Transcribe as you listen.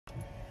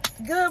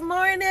Good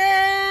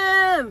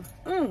morning.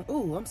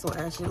 Ooh, I'm so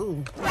ashy.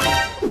 Ooh.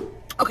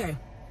 Okay.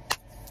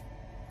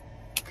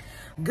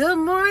 Good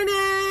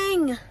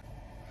morning.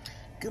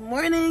 Good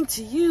morning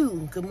to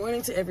you. Good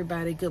morning to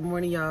everybody. Good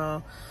morning,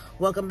 y'all.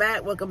 Welcome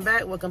back. Welcome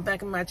back. Welcome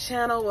back in my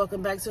channel.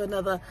 Welcome back to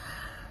another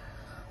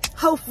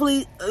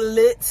hopefully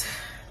lit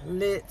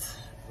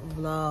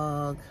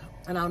vlog.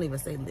 And I don't even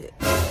say lit.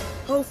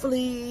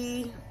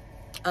 Hopefully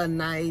a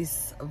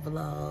nice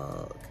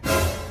vlog.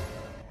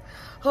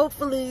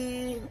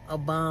 Hopefully a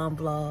bomb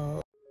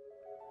vlog.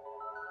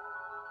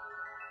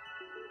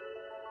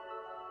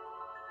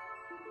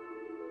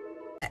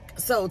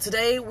 So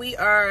today me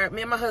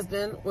and my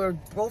husband, we're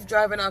both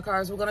driving our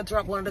cars. We're gonna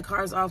drop one of the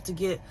cars off to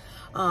get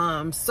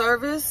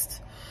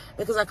serviced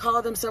because I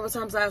called them several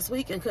times last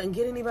week and couldn't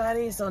get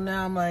anybody. So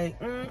now I'm like,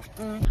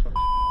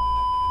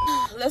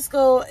 let's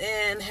go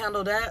and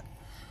handle that.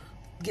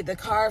 Get the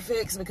car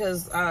fixed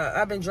because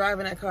I've been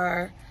driving that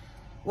car.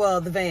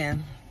 Well, the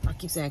van. I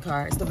keep saying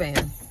car, it's the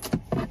van.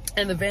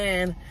 And the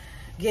van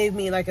gave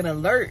me like an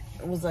alert.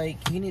 It was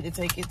like, you need to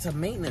take it to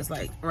maintenance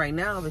like right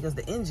now because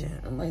the engine.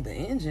 I'm like, the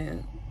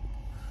engine?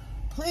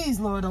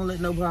 Please, Lord, don't let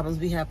no problems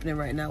be happening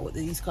right now with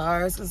these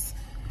cars because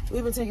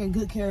we've been taking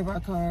good care of our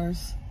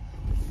cars.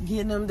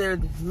 Getting them their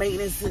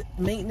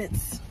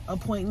maintenance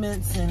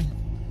appointments and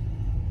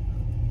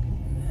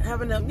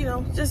having them, you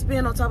know, just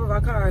being on top of our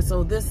cars.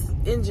 So this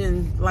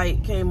engine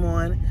light came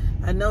on.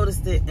 I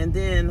noticed it and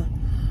then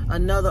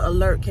another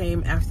alert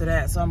came after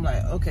that. So I'm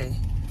like, okay,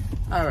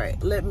 all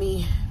right, let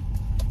me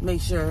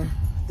make sure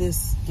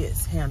this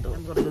gets handled.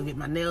 I'm gonna go get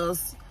my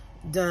nails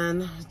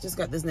done. Just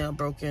got this nail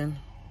broken.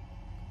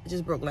 It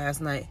just broke last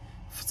night.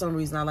 For some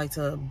reason, I like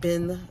to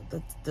bend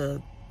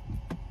the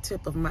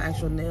tip of my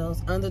actual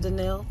nails under the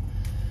nail.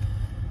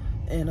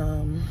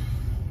 And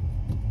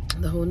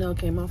the whole nail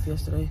came off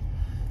yesterday.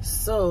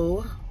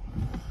 So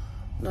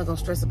I'm not gonna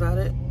stress about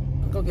it.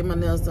 I'm gonna get my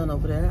nails done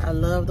over there. I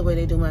love the way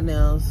they do my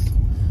nails.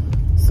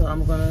 So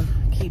I'm gonna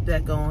keep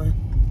that going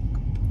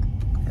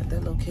at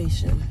that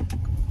location.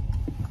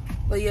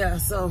 But yeah,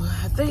 so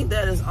I think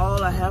that is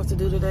all I have to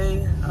do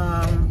today.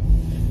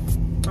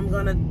 I'm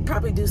gonna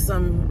probably do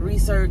some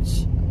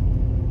research.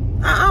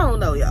 I don't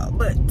know, y'all,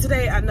 but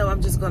today I know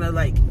I'm just gonna,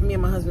 like, me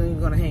and my husband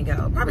are gonna hang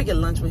out, probably get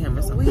lunch with him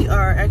or something. We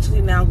are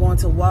actually now going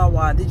to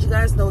Wawa. Did you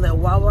guys know that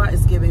Wawa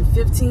is giving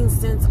 15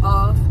 cents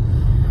off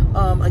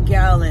a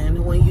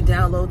gallon when you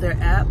download their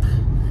app?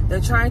 They're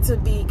trying to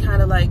be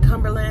kind of like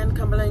Cumberland.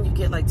 Cumberland, you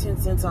get like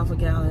 10 cents off a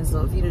gallon.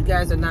 So if you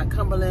guys are not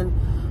Cumberland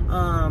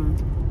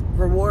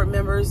reward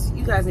members,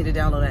 you guys need to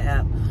download that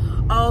app.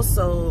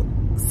 Also,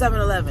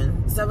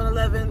 7-Eleven.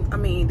 7-Eleven, I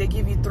mean, they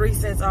give you 3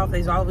 cents off.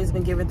 They've always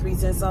been giving 3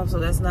 cents off. So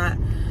that's not,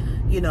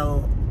 you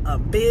know, a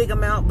big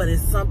amount, but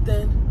it's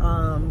something.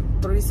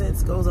 3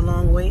 cents goes a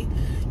long way.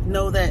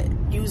 Know that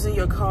using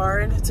your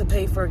card to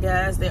pay for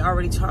gas, they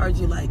already charge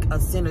you like a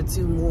cent or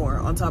two more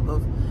on top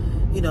of,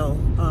 you know,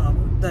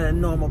 the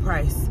normal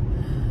price.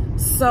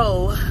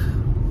 So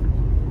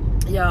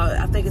y'all,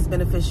 I think it's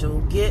beneficial.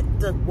 Get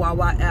the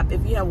Wawa app.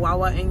 If you have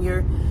Wawa in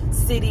your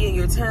city, in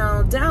your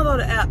town, download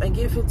the app and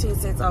get 15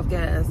 cents off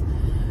gas.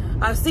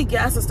 I see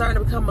gas is starting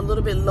to become a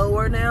little bit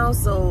lower now,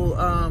 so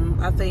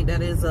I think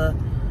that is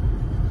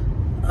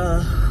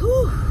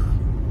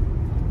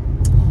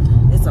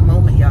it's a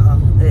moment, y'all.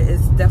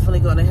 It's definitely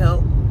going to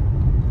help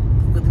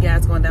with the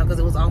gas going down because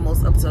it was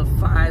almost up to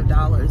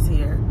 $5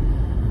 here.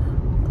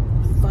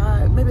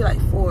 Maybe like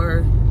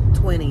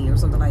 $4.20 or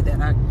something like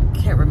that. I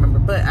can't remember,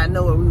 but I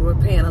know we were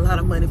paying a lot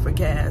of money for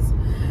gas,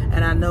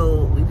 and I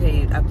know we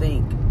paid, I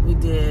think we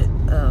did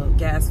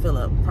gas fill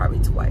up probably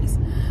twice.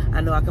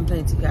 I know I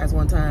complained to you guys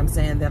one time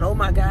saying that, oh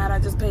my God, I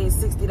just paid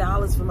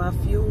 $60 for my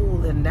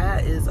fuel, and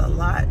that is a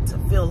lot to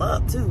fill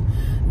up too.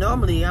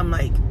 Normally I'm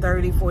like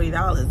 $30,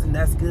 $40 and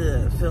that's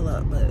good, fill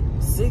up, but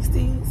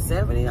 $60,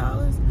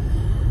 $70?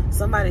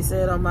 Somebody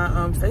said on my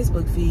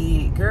Facebook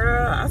feed,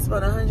 girl, I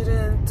spent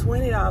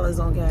 $120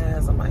 on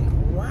gas. I'm like,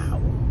 wow.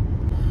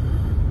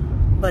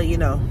 But you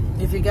know,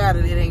 if you got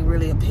it, it ain't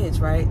really a pinch,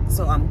 right?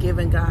 So I'm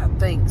giving God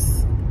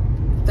thanks.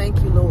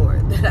 Thank you,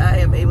 Lord, that I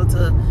am able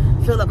to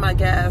fill up my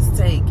gas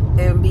tank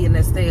and being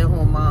a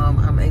stay-at-home mom,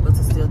 I'm able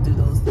to still do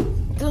those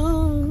things.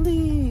 Don't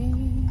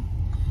leave,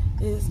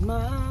 it's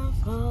my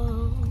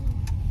fault.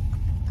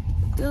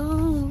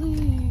 Don't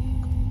leave.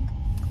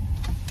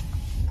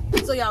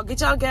 So y'all get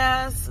y'all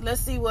gas.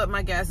 Let's see what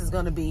my gas is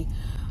gonna be.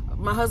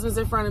 My husband's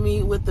in front of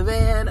me with the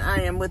van.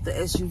 I am with the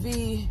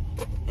SUV,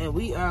 and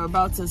we are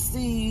about to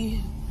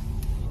see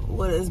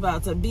what it's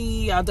about to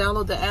be. I'll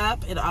download the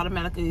app. It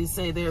automatically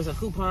say there's a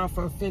coupon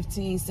for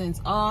 15 cents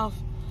off.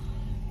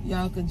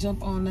 Y'all can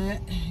jump on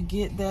that,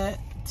 get that,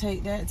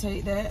 take that,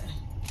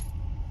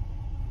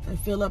 and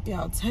fill up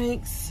y'all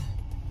tanks.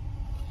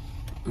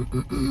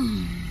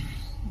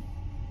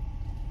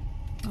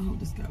 I hope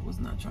this guy was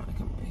not trying to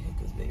come right here,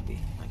 because baby,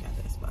 I got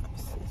that spot.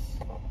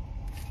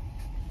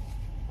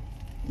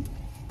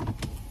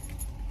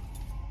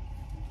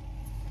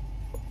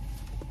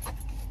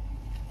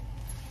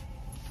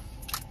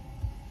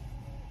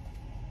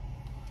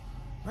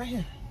 Right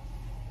here.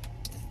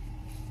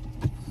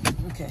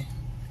 Okay.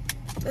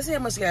 Let's see how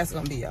much gas it's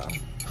gonna be, y'all.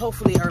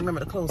 Hopefully I remember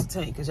to close the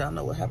tank, because y'all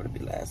know what happened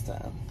to me last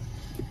time.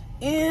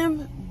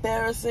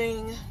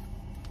 Embarrassing.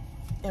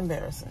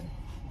 Embarrassing.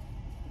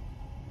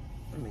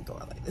 Let me go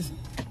out like this.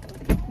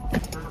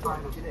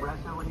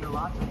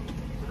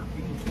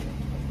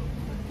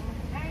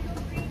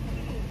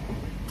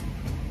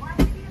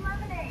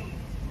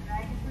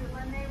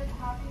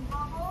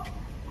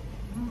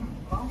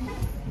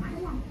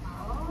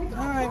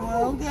 Alright,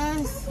 well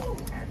guys,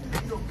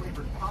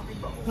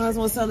 my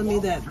husband was telling me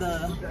that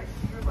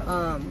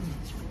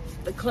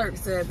the clerk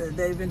said that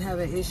they've been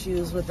having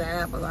issues with the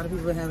app. A lot of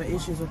people have been having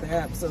issues with the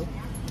app, so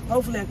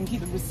hopefully I can keep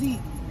the receipt.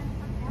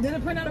 Did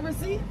it print out a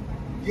receipt?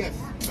 Yes.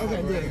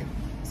 Okay, good.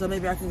 So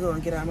maybe I can go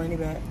and get our money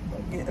back.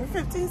 Get our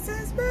 15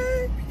 cents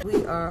back.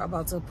 We are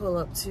about to pull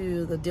up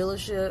to the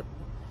dealership.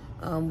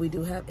 We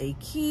do have a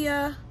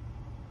Kia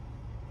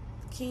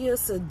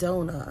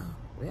Sedona.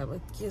 We have a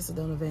Kia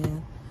Sedona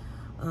van.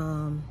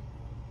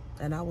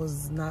 And I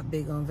was not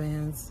big on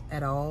vans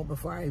at all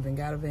before I even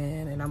got a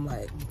van. And I'm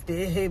like,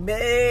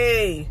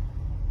 baby,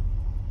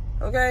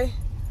 okay?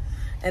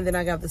 And then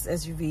I got this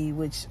SUV,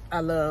 which I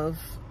love.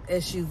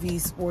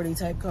 SUV, sporty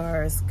type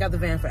cars. Got the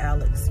van for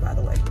Alex, by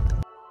the way.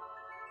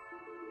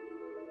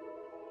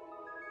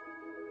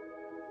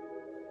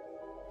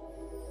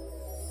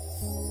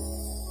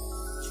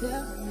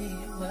 Tell me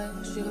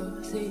what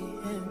you see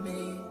in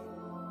me.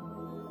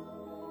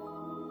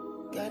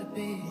 Gotta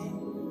be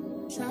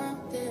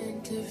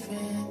something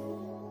different.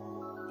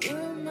 You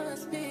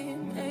must be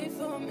made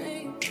for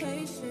me.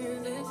 Patience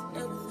is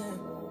nothing.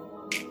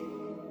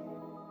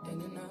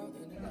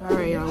 All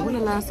right, y'all. When the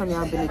last time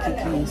y'all been to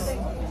Keke's?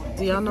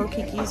 Do y'all know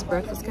Keke's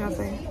Breakfast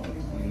Cafe?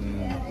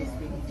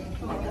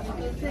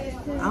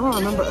 I don't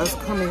remember us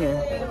coming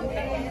here.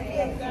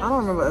 I don't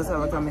remember us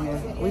ever coming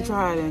here. We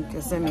tried in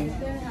Kissimmee,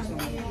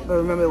 but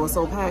remember it was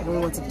so packed, and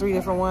we went to 3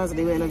 different ones, and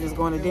then we ended up just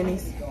going to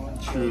Denny's.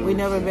 True. We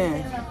never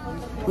been.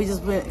 We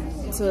just went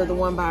to the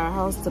one by our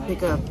house to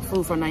pick up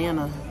food for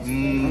Nayana,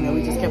 and then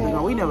we just kept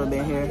going. We never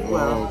been here.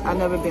 Well, I've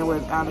never been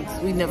with Alex.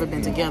 We've never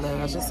been together,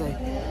 I should say.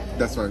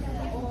 That's right.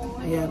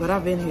 Yeah, but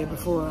I've been here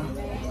before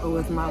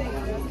with my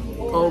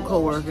old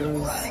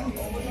co-workers.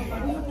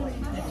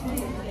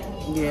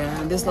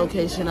 Yeah, this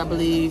location, I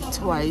believe,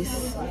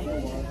 twice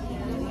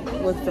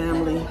with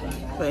family.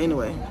 But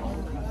anyway,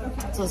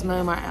 so it's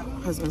my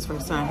husband's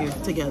first time here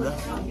together.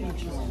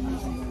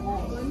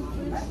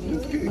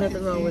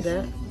 Nothing wrong with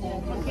that.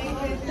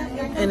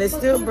 And it's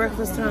still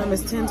breakfast time.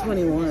 It's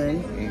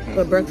 10:21,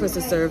 but breakfast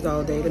is served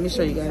all day. Let me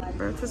show you guys.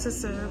 Breakfast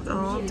is served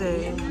all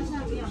day.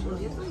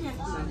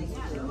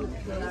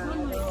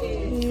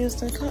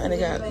 And they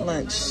got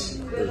lunch.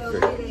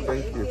 Perfect.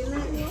 Thank you.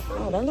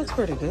 Oh, that looks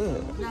pretty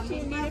good. Do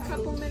you need a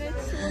couple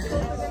minutes?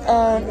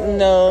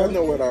 No. I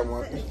know what I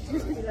want.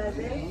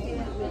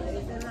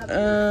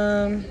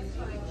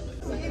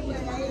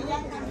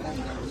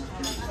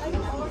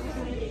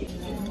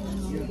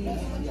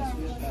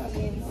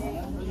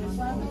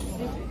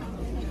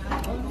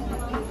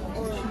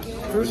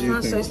 Fruit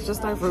punch tastes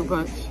just like fruit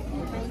punch.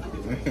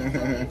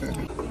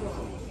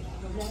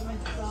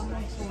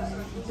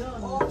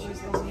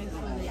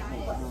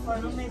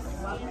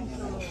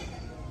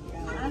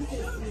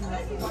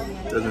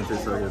 Doesn't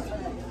taste so good.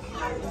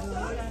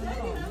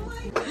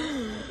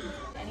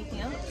 Anything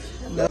else?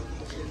 No. All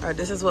right,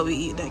 this is what we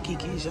eat at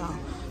Keke's, y'all.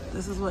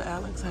 This is what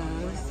Alex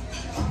has,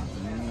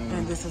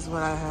 and this is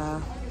what I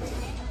have.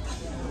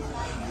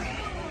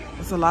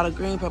 It's a lot of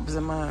green peppers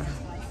in mine,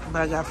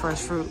 but I got fresh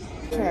fruit.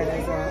 Try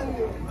this out.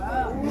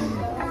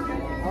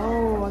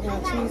 Oh, I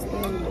got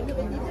cheesesteak.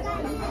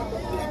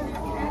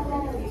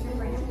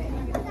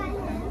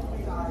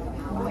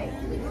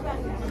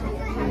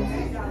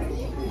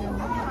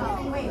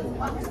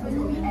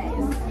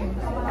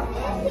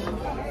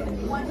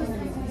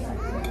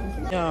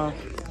 Y'all,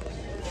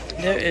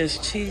 there is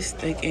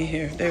cheesesteak in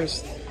here.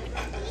 There's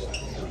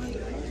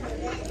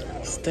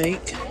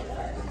steak.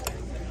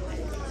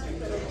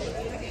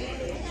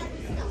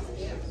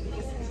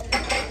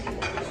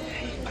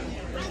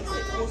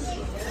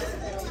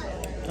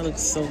 That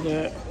looks so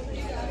good.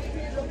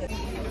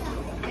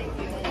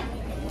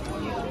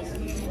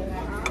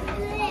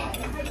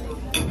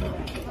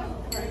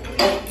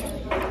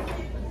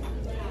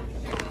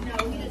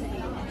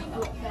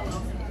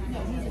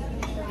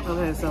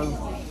 Okay, so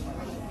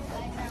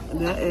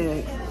that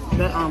egg,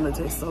 that omelet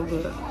tastes so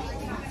good.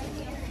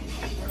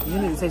 You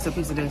need to taste a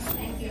piece of this.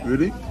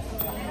 Really?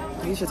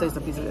 You should taste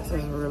a piece of this.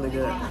 It's really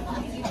good.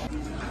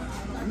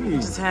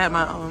 Just had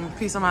my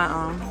piece of my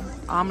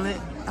omelet.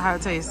 How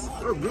it tastes?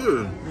 Oh,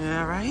 good.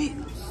 Yeah, right?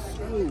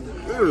 Oh,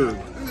 good.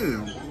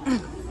 Damn.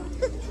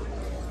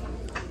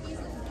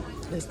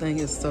 This thing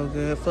is so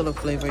good, full of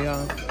flavor,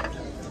 y'all.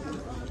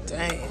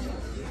 Dang.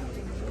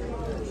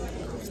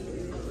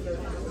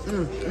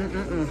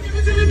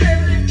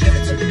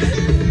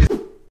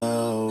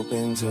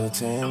 Open till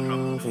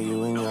 10 for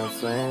you and your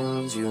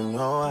friends. You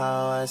know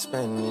how I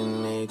spend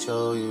in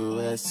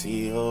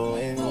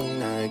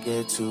HOUSTON. I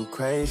get too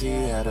crazy,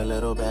 had a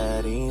little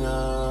bad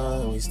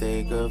enough. We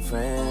stay good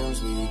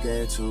friends, we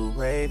get too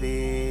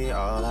wavy.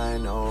 All I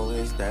know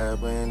is that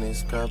when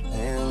this cup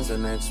ends, the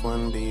next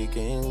one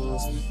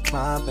begins.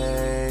 My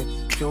babe,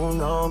 you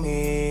know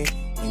me,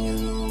 and you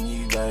knew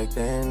me back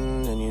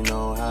then, and you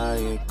know how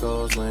it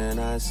goes when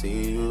I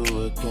see you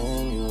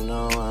again. You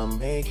know I'm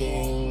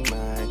making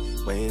my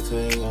way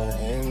to your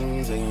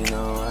ends, and you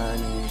know I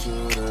need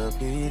you to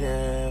be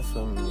there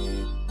for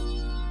me.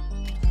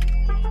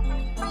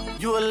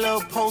 You a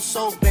little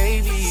post-so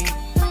baby,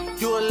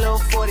 you a little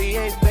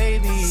 48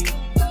 baby.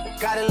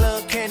 Got a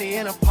little candy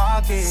in her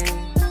pocket,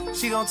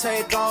 she gon'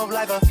 take off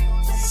like a.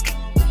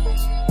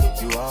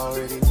 You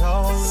already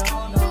know.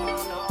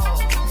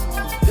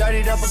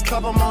 Dirtied up a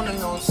cup, I'm on the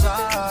north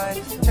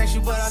side. Text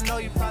you, but I know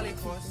you probably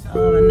crossed.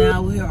 And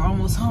now we are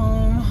almost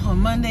home. On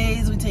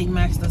Mondays, we take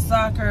Max to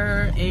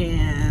soccer,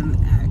 and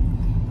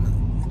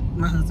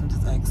my husband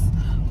just asked,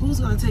 who's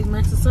gonna take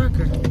Max to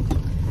soccer?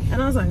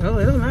 And I was like, oh,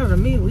 it don't matter to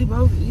me. We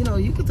both, you know,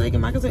 you can take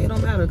him, I can take it,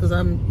 don't matter, because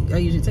I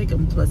usually take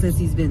him, but since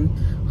he's been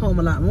home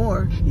a lot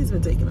more, he's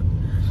been taking him.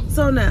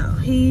 So now,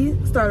 he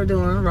started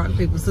doing rock,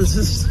 paper,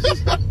 scissors.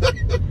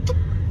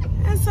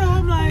 And so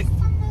I'm like,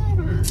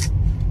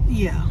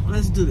 yeah,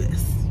 let's do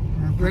this.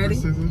 Ready?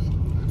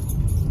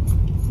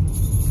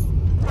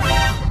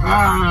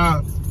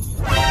 Ah!